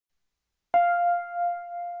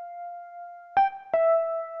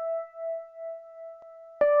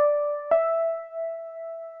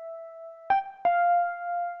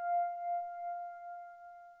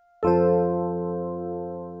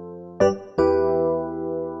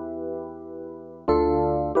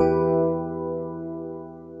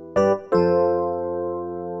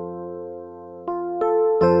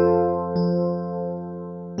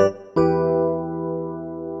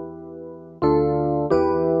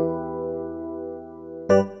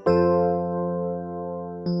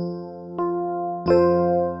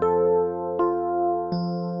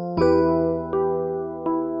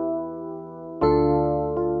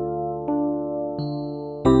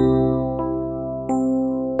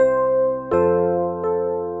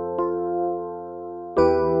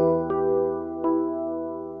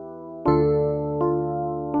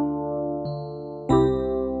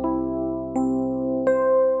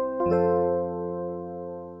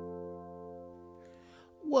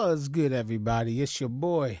What's good, everybody? It's your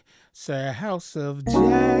boy, Sir House of Jazz,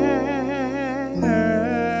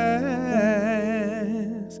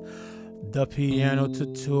 the piano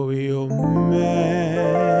tutorial man.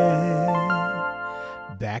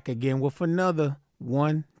 Back again with another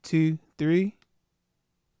 1, 2, 3.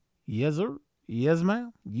 Yes, sir. Yes,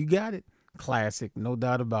 ma'am. You got it. Classic, no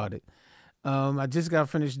doubt about it. I just got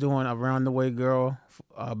finished doing Around the Way Girl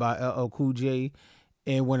by LL Cool J.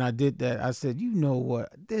 And when I did that, I said, you know what?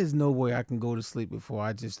 There's no way I can go to sleep before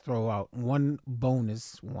I just throw out one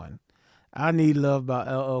bonus one. I Need Love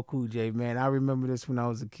by LL Cool J, man. I remember this when I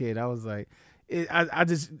was a kid. I was like, I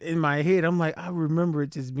just, in my head, I'm like, I remember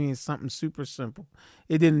it just being something super simple.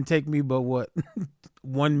 It didn't take me but,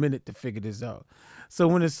 1 minute to figure this out. So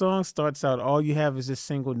when the song starts out, all you have is this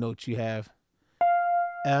single note. You have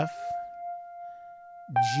F,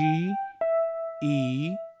 G,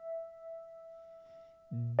 E,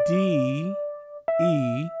 D,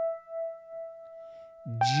 E,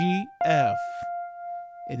 G, F.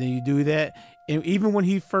 And then you do that. And even when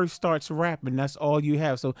he first starts rapping, that's all you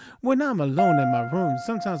have. So when I'm alone in my room,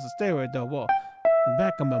 sometimes I stare at the wall. In the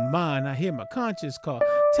back of my mind, I hear my conscience call,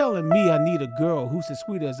 telling me I need a girl who's as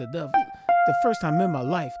sweet as a dove. The first time in my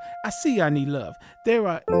life, I see I need love.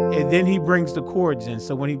 And then he brings the chords in.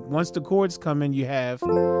 So once the chords come in, you have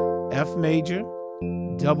F major,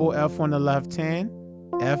 double F on the left hand,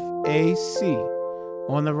 F, A, C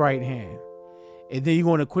on the right hand. And then you're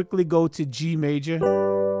going to quickly go to G major,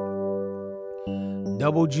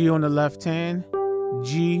 double G on the left hand,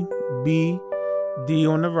 G, B, D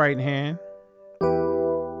on the right hand.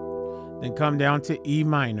 Then come down to E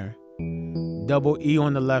minor, double E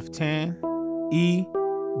on the left hand, E,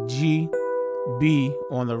 G, B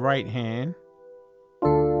on the right hand,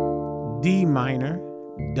 D minor,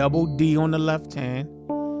 double D on the left hand,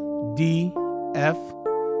 D, F,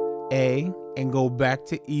 A, and go back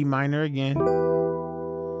to E minor again,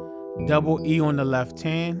 double E on the left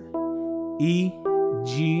hand, E,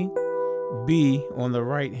 G, B on the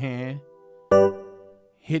right hand,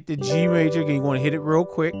 hit the G major again. You want to hit it real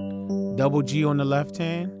quick, double G on the left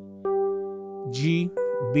hand, G,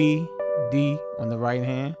 B, D on the right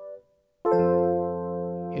hand,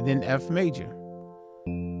 and then F major,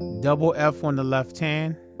 double F on the left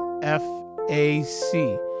hand, F, A,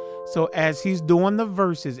 C. So as he's doing the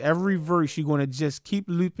verses, every verse you're going to just keep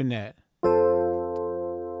looping that.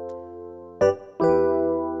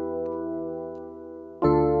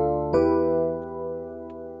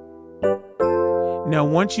 Now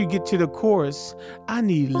once you get to the chorus, I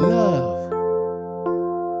need love.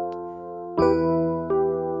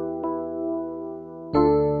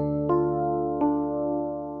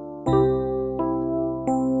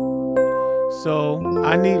 So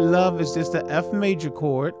I Need Love is just the F major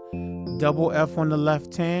chord, double F on the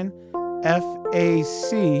left hand, F, A,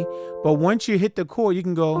 C. But once you hit the chord, you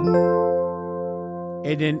can go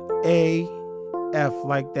and then A, F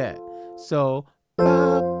like that. So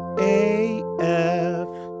A, F.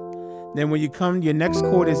 Then when you come, your next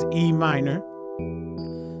chord is E minor,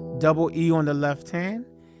 double E on the left hand,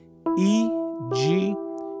 E, G,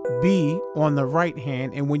 B on the right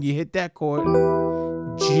hand. And when you hit that chord,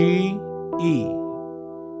 G, E.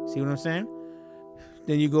 See what I'm saying?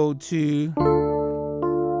 Then you go to,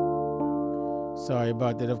 sorry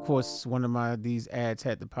about that. Of course, one of these ads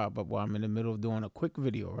had to pop up while I'm in the middle of doing a quick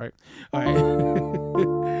video, right? All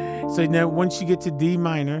right. So now once you get to D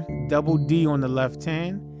minor, double D on the left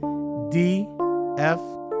hand, D, F,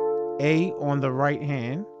 A on the right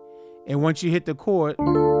hand. And once you hit the chord,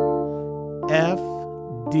 F,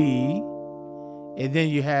 D, and then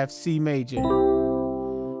you have C major,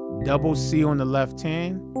 double C on the left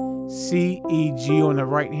hand, C, E, G on the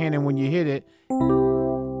right hand. And when you hit it,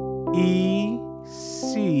 E,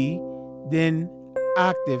 C, then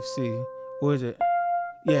octave C. What is it?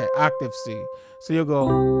 Yeah, octave C. So you'll go.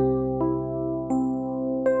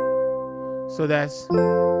 So that's.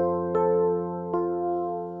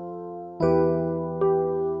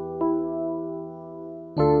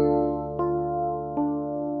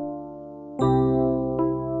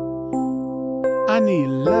 I need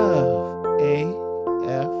love, A,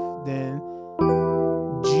 F, then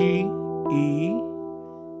G, E,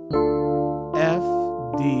 F,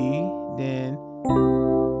 D, then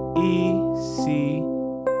E, C,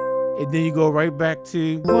 and then you go right back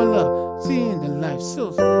to one love, seeing the life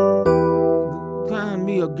so find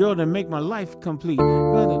me a girl to make my life complete.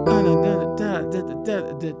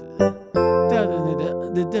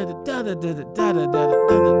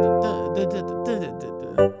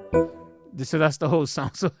 So that's the whole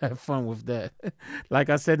song, so have fun with that. Like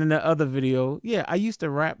I said in the other video, yeah, I used to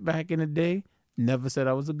rap back in the day. Never said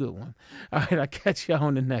I was a good one. All right, I'll catch y'all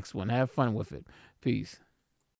on the next one. Have fun with it. Peace.